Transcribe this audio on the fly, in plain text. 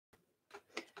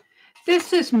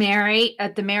This is Mary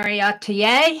at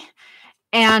the.meri.atelier,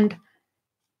 and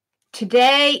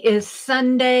today is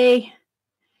Sunday,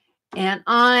 and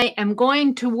I am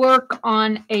going to work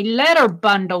on a letter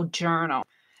bundle journal.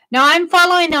 Now, I'm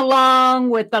following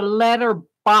along with the letter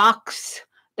box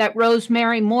that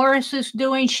Rosemary Morris is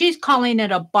doing. She's calling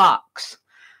it a box.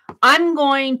 I'm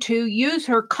going to use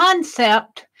her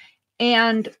concept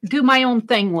and do my own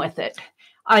thing with it.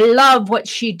 I love what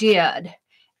she did,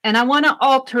 and I want to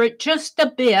alter it just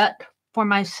a bit for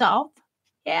myself.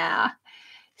 Yeah.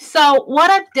 So what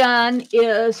I've done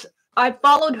is I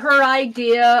followed her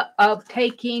idea of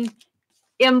taking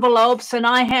envelopes, and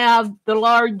I have the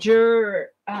larger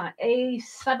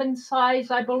A7 size,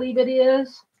 I believe it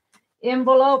is,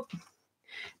 envelope.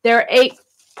 They're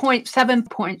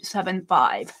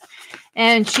 8.7.75.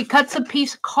 And she cuts a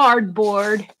piece of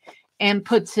cardboard and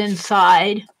puts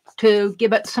inside to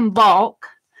give it some bulk.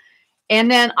 And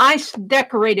then I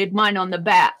decorated mine on the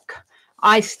back.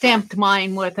 I stamped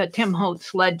mine with a Tim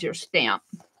Holtz Ledger stamp.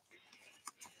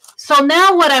 So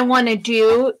now what I want to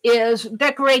do is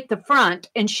decorate the front.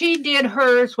 And she did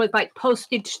hers with like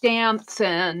postage stamps,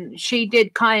 and she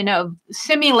did kind of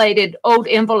simulated old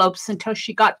envelopes until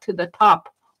she got to the top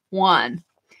one.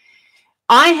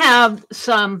 I have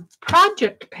some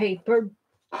project paper,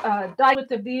 dyed with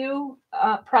the view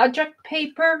project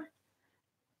paper.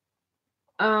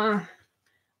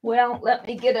 Well, let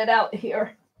me get it out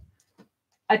here.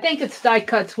 I think it's die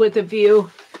cuts with a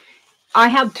view. I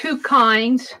have two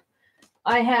kinds.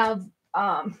 I have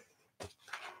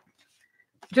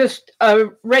just a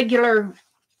regular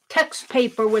text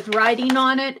paper with writing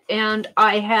on it, and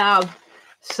I have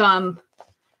some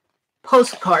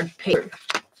postcard paper.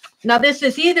 Now, this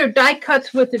is either die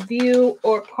cuts with a view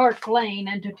or Park Lane,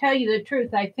 and to tell you the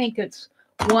truth, I think it's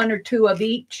one or two of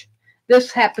each.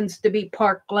 This happens to be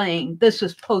Park Lane. This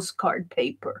is postcard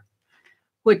paper,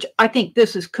 which I think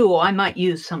this is cool. I might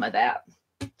use some of that,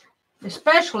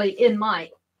 especially in my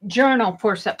journal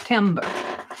for September.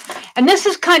 And this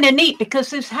is kind of neat because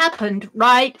this happened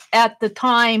right at the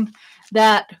time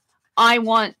that I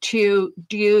want to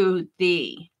do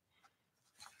the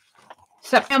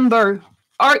September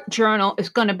art journal. Is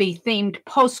going to be themed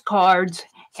postcards,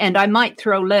 and I might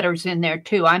throw letters in there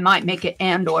too. I might make it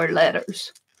and/or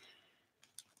letters.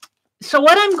 So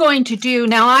what I'm going to do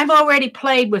now, I've already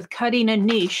played with cutting a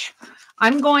niche.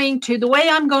 The way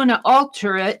I'm going to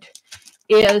alter it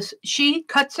is she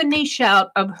cuts a niche out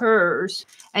of hers,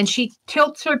 and she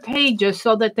tilts her pages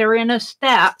so that they're in a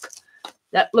stack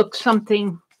that looks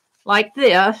something like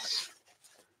this,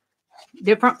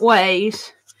 different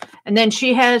ways. And then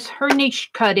she has her niche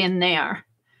cut in there.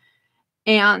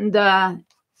 And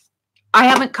I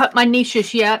haven't cut my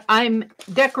niches yet. I'm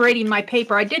decorating my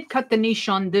paper. I did cut the niche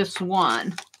on this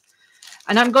one.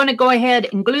 And I'm going to go ahead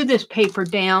and glue this paper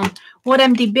down. What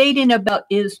I'm debating about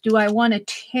is, do I want to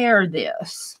tear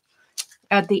this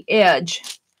at the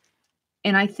edge?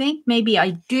 And I think maybe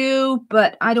I do,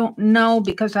 but I don't know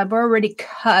because I've already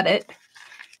cut it.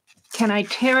 Can I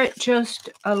tear it just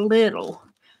a little?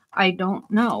 I don't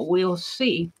know. We'll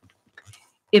see.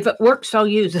 If it works, I'll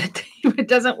use it. If it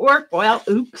doesn't work, well,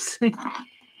 oops.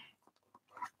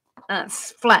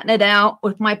 Let's flatten it out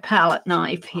with my palette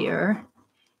knife here.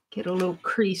 Get a little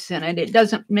crease in it. It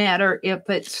doesn't matter if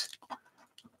it's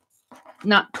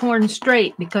not torn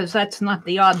straight because that's not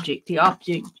the object. The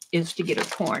object is to get a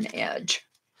torn edge.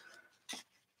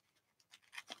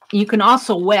 You can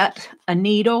also wet a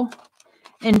needle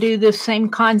and do the same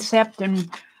concept and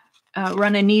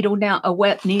run a needle down, a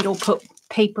wet needle, put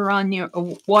paper on your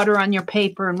water on your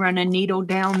paper and run a needle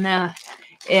down the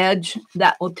edge.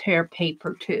 That will tear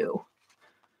paper too,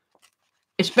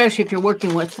 especially if you're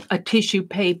working with a tissue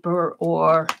paper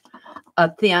or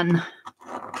a thin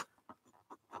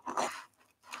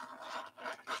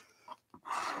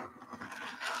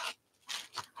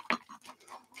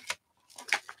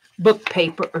book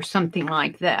paper or something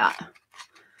like that.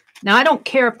 Now, I don't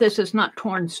care if this is not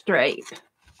torn straight.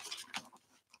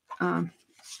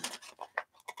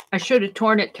 I should have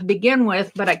torn it to begin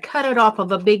with, but I cut it off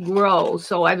of a big roll,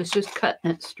 so I was just cutting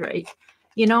it straight.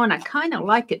 You know, and I kind of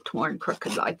like it torn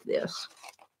crooked like this.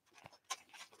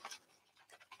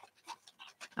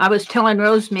 I was telling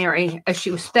Rosemary as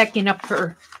she was stacking up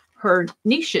her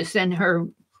niches in her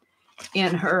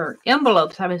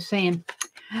envelopes, I was saying,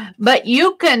 but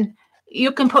you can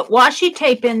put washi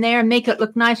tape in there and make it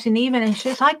look nice and even. And she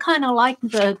says, I kind of like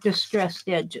the distressed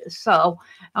edges. So,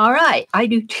 all right, I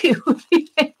do too.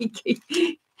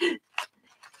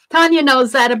 Tanya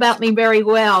knows that about me very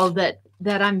well, that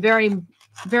I'm very,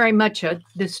 very much a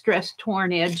distressed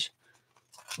torn edge,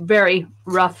 very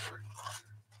rough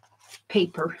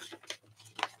paper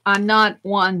I'm not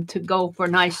one to go for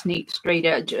nice, neat, straight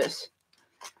edges.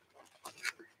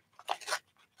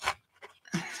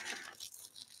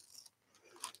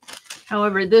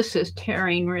 However, this is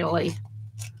tearing really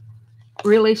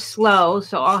slow,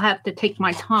 so I'll have to take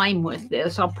my time with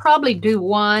this. I'll probably do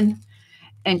one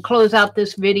and close out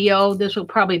this video. This will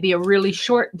probably be a really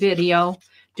short video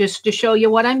just to show you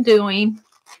what I'm doing.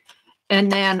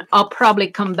 And then I'll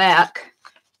probably come back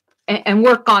and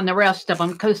work on the rest of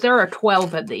them, because there are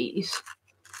 12 of these.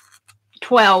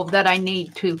 12 that I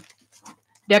need to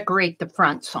decorate the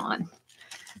fronts on.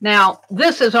 Now,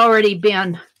 this has already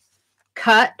been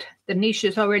cut. The niche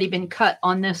has already been cut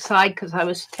on this side because I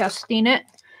was testing it.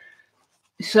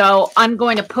 So I'm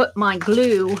going to put my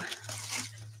glue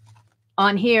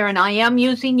on here, and I am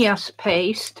using Yes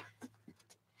paste.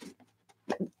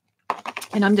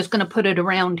 And I'm just going to put it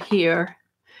around here.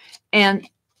 And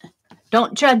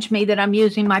don't judge me that I'm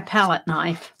using my palette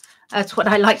knife. That's what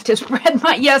I like to spread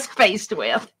my Yes paste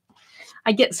with.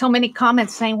 I get so many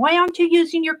comments saying, why aren't you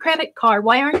using your credit card?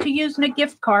 Why aren't you using a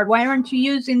gift card? Why aren't you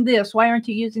using this? Why aren't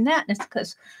you using that? And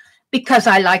it's because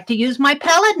I like to use my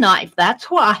palette knife. That's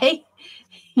why.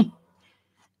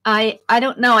 I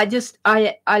don't know.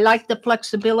 I like the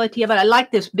flexibility of it. I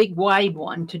like this big wide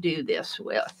one to do this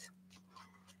with.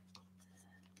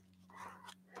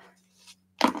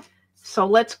 So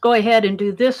let's go ahead and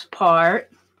do this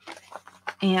part.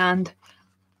 And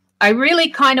I really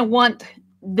kind of want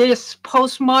this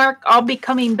postmark. I'll be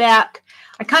coming back.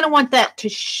 I kind of want that to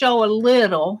show a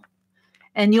little,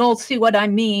 and you'll see what I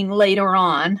mean later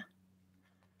on.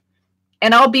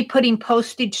 And I'll be putting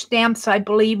postage stamps, I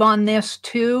believe, on this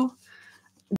too.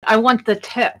 I want the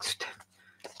text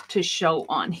to show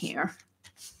on here.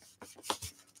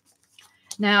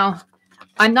 Now,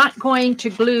 I'm not going to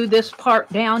glue this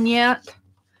part down yet.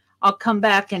 I'll come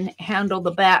back and handle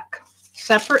the back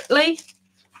separately.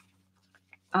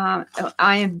 I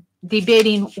am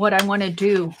debating what I want to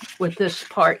do with this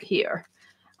part here.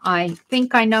 I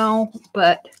think I know,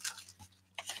 but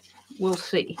we'll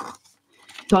see.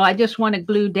 So I just want to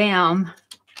glue down.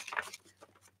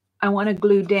 I want to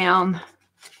glue down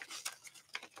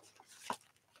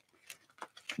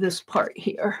this part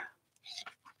here.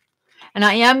 And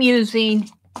I am using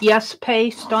Yes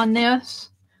paste on this.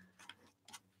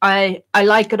 I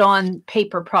like it on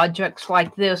paper projects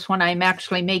like this when I'm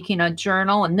actually making a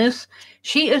journal. And this,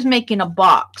 she is making a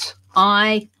box.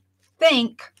 I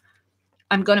think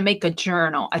I'm going to make a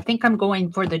journal. I think I'm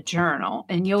going for the journal,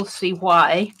 and you'll see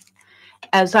why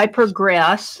as I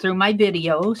progress through my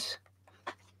videos.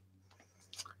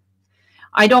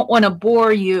 I don't want to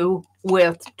bore you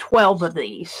with 12 of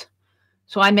these.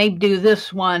 So I may do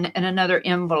this one in another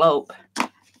envelope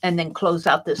and then close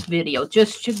out this video,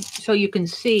 just so you can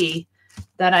see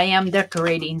that I am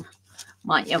decorating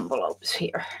my envelopes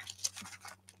here.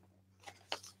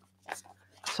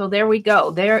 So there we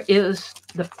go. There is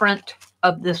the front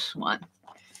of this one.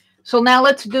 So now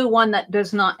let's do one that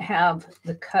does not have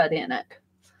the cut in it.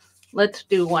 Let's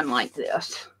do one like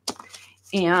this.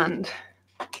 And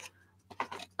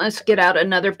let's get out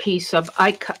another piece of,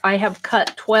 I have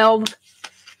cut 12.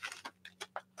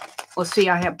 Well, see,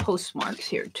 I have postmarks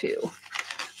here too.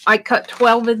 I cut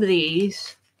 12 of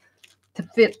these to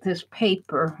fit this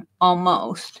paper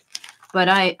almost. But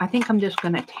I think I'm just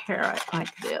going to tear it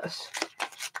like this.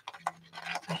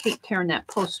 I hate tearing that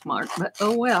postmark, but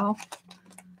oh well.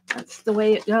 That's the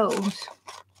way it goes.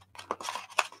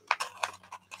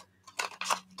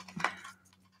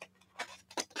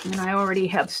 And I already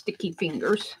have sticky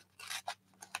fingers.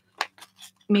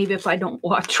 Maybe if I don't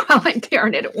watch while I'm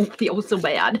tearing it, it won't feel so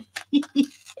bad.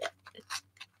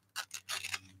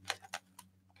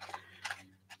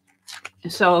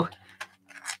 So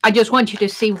I just want you to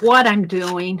see what I'm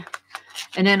doing,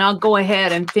 and then I'll go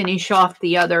ahead and finish off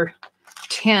the other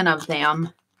 10 of them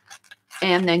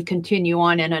and then continue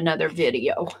on in another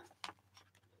video.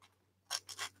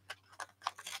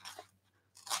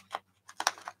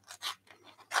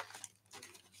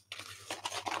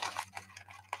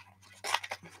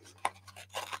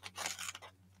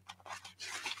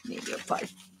 Maybe if I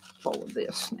follow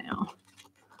this now.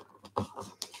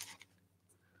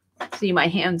 See, my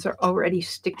hands are already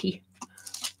sticky.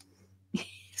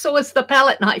 So it's the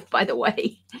palette knife, by the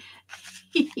way.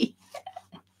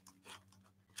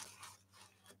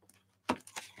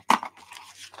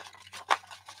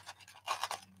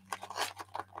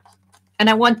 And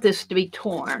I want this to be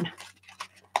torn.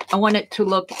 I want it to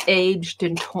look aged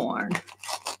and torn.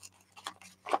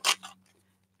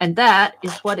 And that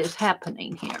is what is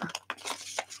happening here.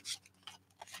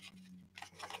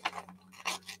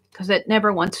 Because it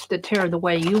never wants to tear the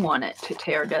way you want it to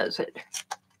tear, does it?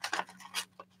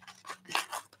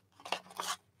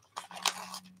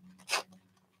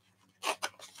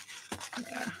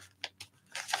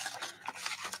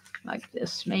 like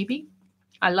this, maybe.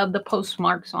 I love the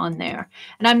postmarks on there.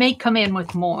 And I may come in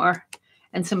with more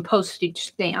and some postage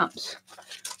stamps.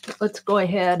 But let's go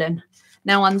ahead and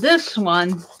now on this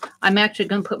one, I'm actually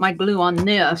going to put my glue on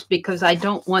this because I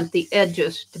don't want the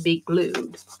edges to be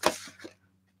glued.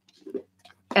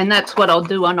 And that's what I'll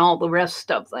do on all the rest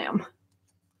of them.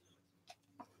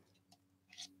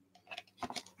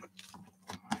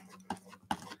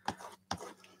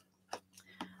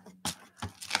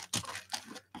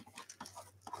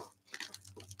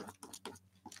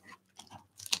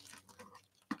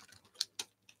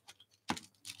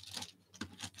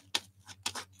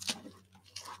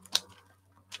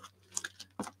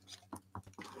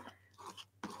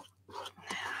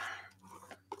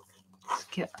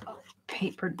 Get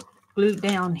paper glue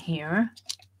down here.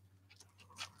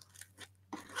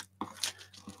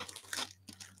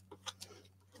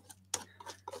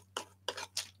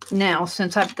 Now,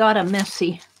 since I've got a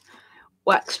messy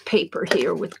wax paper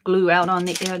here with glue out on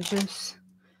the edges,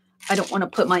 I don't want to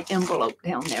put my envelope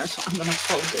down there, so I'm going to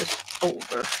fold this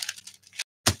over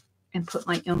and put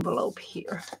my envelope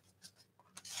here.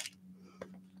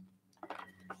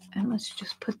 And let's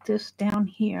just put this down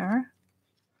here.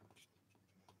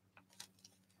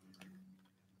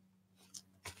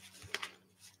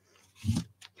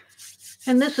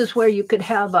 And this is where you could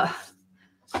have a,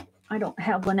 I don't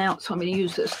have one out, so I'm going to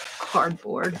use this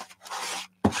cardboard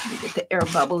to get the air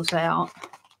bubbles out.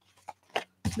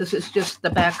 This is just the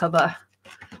back of a,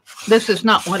 this is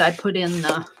not what I put in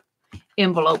the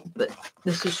envelope, but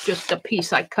this is just a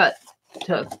piece I cut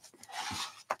to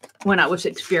when I was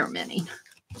experimenting.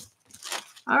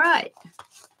 All right.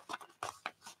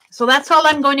 So that's all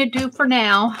I'm going to do for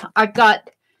now. I've got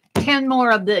 10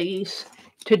 more of these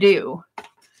to do.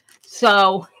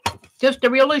 So just a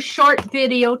really short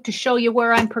video to show you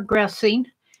where I'm progressing.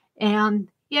 And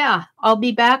yeah, I'll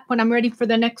be back when I'm ready for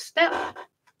the next step.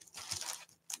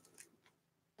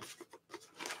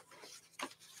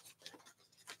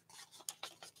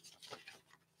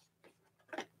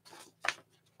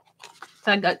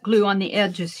 I got glue on the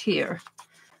edges here.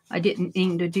 I didn't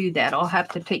mean to do that. I'll have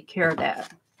to take care of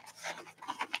that.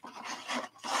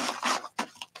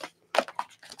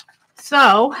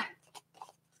 So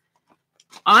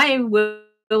I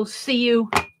will see you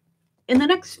in the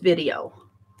next video.